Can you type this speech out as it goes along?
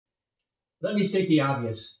Let me state the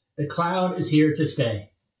obvious. The cloud is here to stay.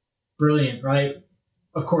 Brilliant, right?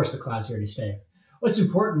 Of course the cloud's here to stay. What's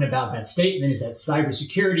important about that statement is that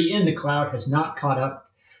cybersecurity in the cloud has not caught up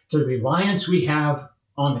to the reliance we have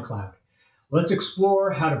on the cloud. Let's explore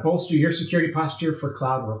how to bolster your security posture for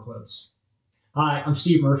cloud workloads. Hi, I'm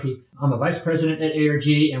Steve Murphy. I'm a vice president at ARG,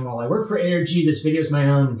 and while I work for ARG, this video is my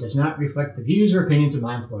own and does not reflect the views or opinions of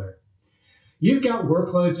my employer. You've got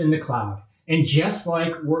workloads in the cloud, and just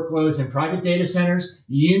like workloads in private data centers,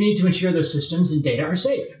 you need to ensure those systems and data are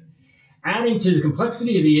safe. Adding to the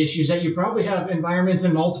complexity of the issue is that you probably have environments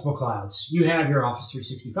in multiple clouds. You have your Office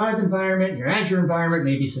 365 environment, your Azure environment,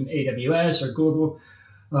 maybe some AWS or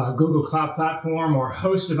Google Cloud Platform, or a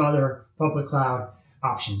host of other public cloud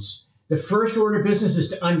options. The first order of business is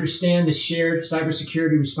to understand the shared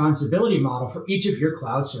cybersecurity responsibility model for each of your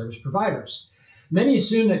cloud service providers. Many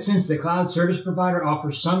assume that since the cloud service provider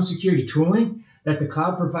offers some security tooling, that the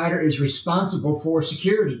cloud provider is responsible for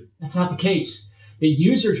security. That's not the case. The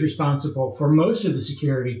user is responsible for most of the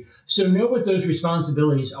security, so know what those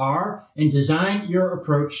responsibilities are and design your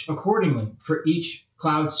approach accordingly for each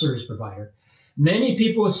cloud service provider. Many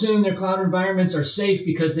people assume their cloud environments are safe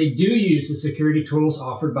because they do use the security tools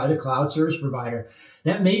offered by the cloud service provider.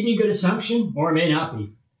 That may be a good assumption, or it may not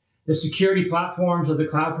be. The security platforms of the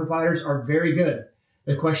cloud providers are very good.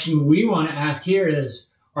 The question we want to ask here is,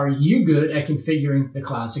 are you good at configuring the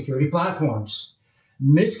cloud security platforms?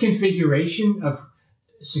 Misconfiguration of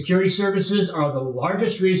security services are the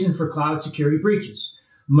largest reason for cloud security breaches.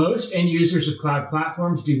 Most end users of cloud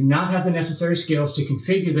platforms do not have the necessary skills to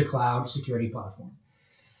configure the cloud security platform.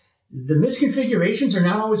 The misconfigurations are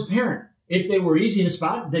not always apparent. If they were easy to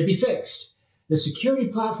spot, they'd be fixed. The security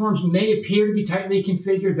platforms may appear to be tightly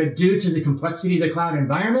configured, but due to the complexity of the cloud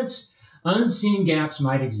environments, unseen gaps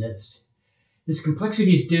might exist. This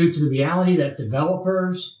complexity is due to the reality that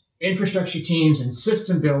developers, infrastructure teams, and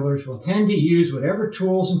system builders will tend to use whatever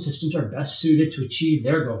tools and systems are best suited to achieve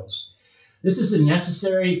their goals. This is a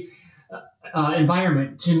necessary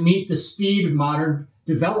environment to meet the speed of modern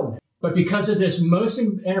development. But because of this, most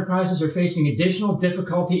enterprises are facing additional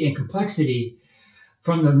difficulty and complexity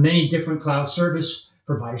from the many different cloud service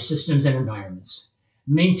provider systems and environments.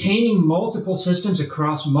 Maintaining multiple systems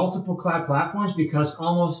across multiple cloud platforms becomes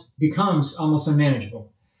almost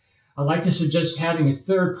unmanageable. I'd like to suggest having a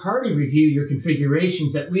third party review your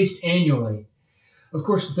configurations at least annually. Of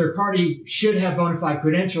course, the third party should have bona fide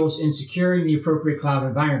credentials in securing the appropriate cloud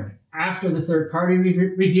environment. After the third party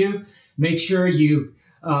review, make sure you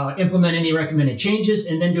implement any recommended changes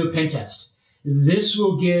and then do a pen test. This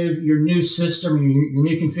will give your new system, your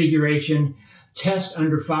new configuration, test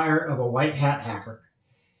under fire of a white hat hacker.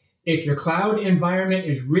 If your cloud environment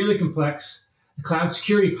is really complex, the cloud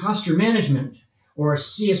security posture management or a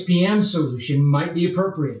CSPM solution might be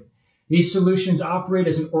appropriate. These solutions operate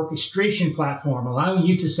as an orchestration platform, allowing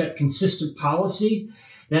you to set consistent policy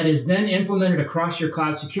that is then implemented across your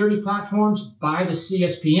cloud security platforms by the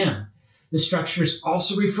CSPM. The structure is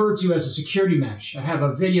also referred to as a security mesh. I have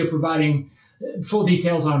a video providing full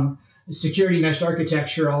details on security mesh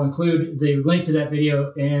architecture. I'll include the link to that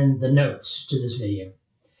video in the notes to this video.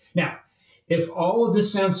 Now, if all of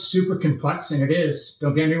this sounds super complex, and it is,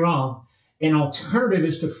 don't get me wrong, an alternative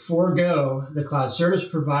is to forego the cloud service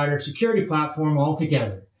provider security platform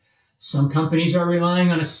altogether. Some companies are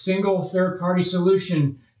relying on a single third-party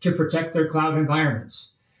solution to protect their cloud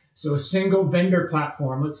environments. So a single vendor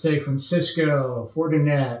platform, let's say from Cisco,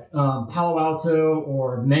 Fortinet, Palo Alto,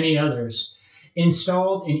 or many others,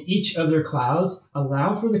 installed in each of their clouds,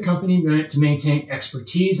 allow for the company to maintain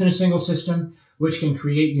expertise in a single system, which can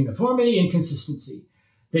create uniformity and consistency.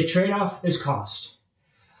 The trade-off is cost.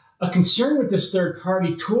 A concern with this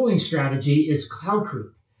third-party tooling strategy is cloud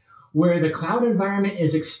creep, where the cloud environment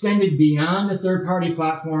is extended beyond the third-party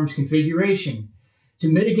platform's configuration. To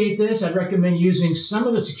mitigate this, I'd recommend using some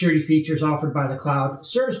of the security features offered by the cloud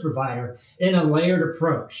service provider in a layered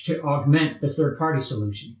approach to augment the third-party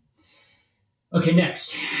solution. Okay,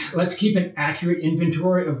 next, let's keep an accurate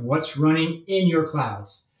inventory of what's running in your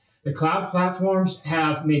clouds. The cloud platforms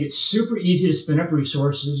have made it super easy to spin up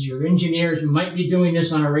resources. Your engineers might be doing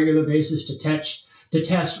this on a regular basis to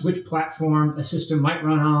test which platform a system might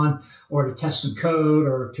run on, or to test some code,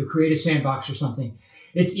 or to create a sandbox or something.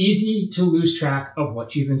 It's easy to lose track of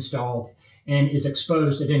what you've installed and is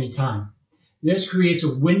exposed at any time. This creates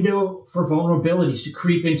a window for vulnerabilities to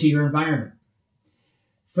creep into your environment.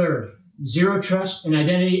 Third, zero trust and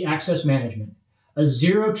identity access management. A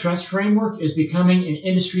zero trust framework is becoming an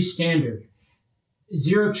industry standard.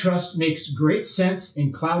 Zero trust makes great sense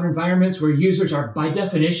in cloud environments where users are by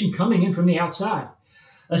definition coming in from the outside.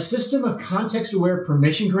 A system of context-aware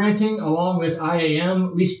permission granting along with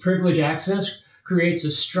IAM, least privilege access, creates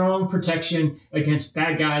a strong protection against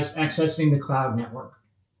bad guys accessing the cloud network.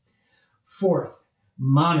 Fourth,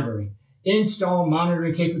 monitoring. Install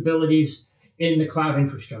monitoring capabilities in the cloud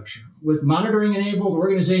infrastructure. With monitoring enabled,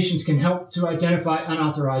 organizations can help to identify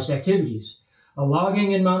unauthorized activities. A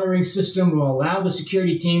logging and monitoring system will allow the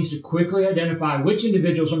security teams to quickly identify which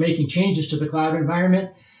individuals are making changes to the cloud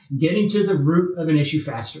environment, getting to the root of an issue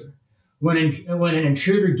faster. When an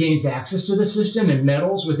intruder gains access to the system and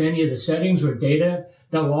meddles with any of the settings or data,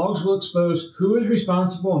 the logs will expose who is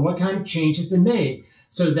responsible and what kind of change has been made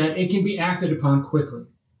so that it can be acted upon quickly.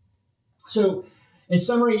 So, in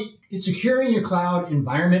summary, securing your cloud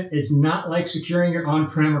environment is not like securing your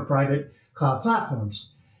on-prem or private cloud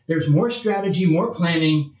platforms. There's more strategy, more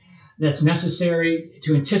planning that's necessary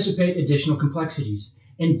to anticipate additional complexities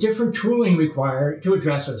and different tooling required to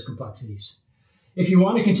address those complexities. If you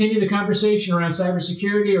want to continue the conversation around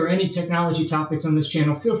cybersecurity or any technology topics on this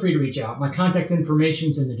channel, feel free to reach out. My contact information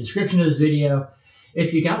is in the description of this video.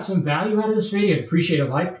 If you got some value out of this video, I'd appreciate a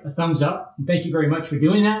like, a thumbs up, and thank you very much for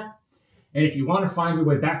doing that. And if you want to find your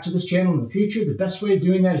way back to this channel in the future, the best way of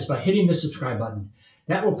doing that is by hitting the subscribe button.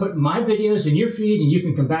 That will put my videos in your feed and you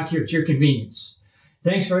can come back here at your convenience.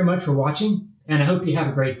 Thanks very much for watching, and I hope you have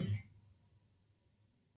a great day.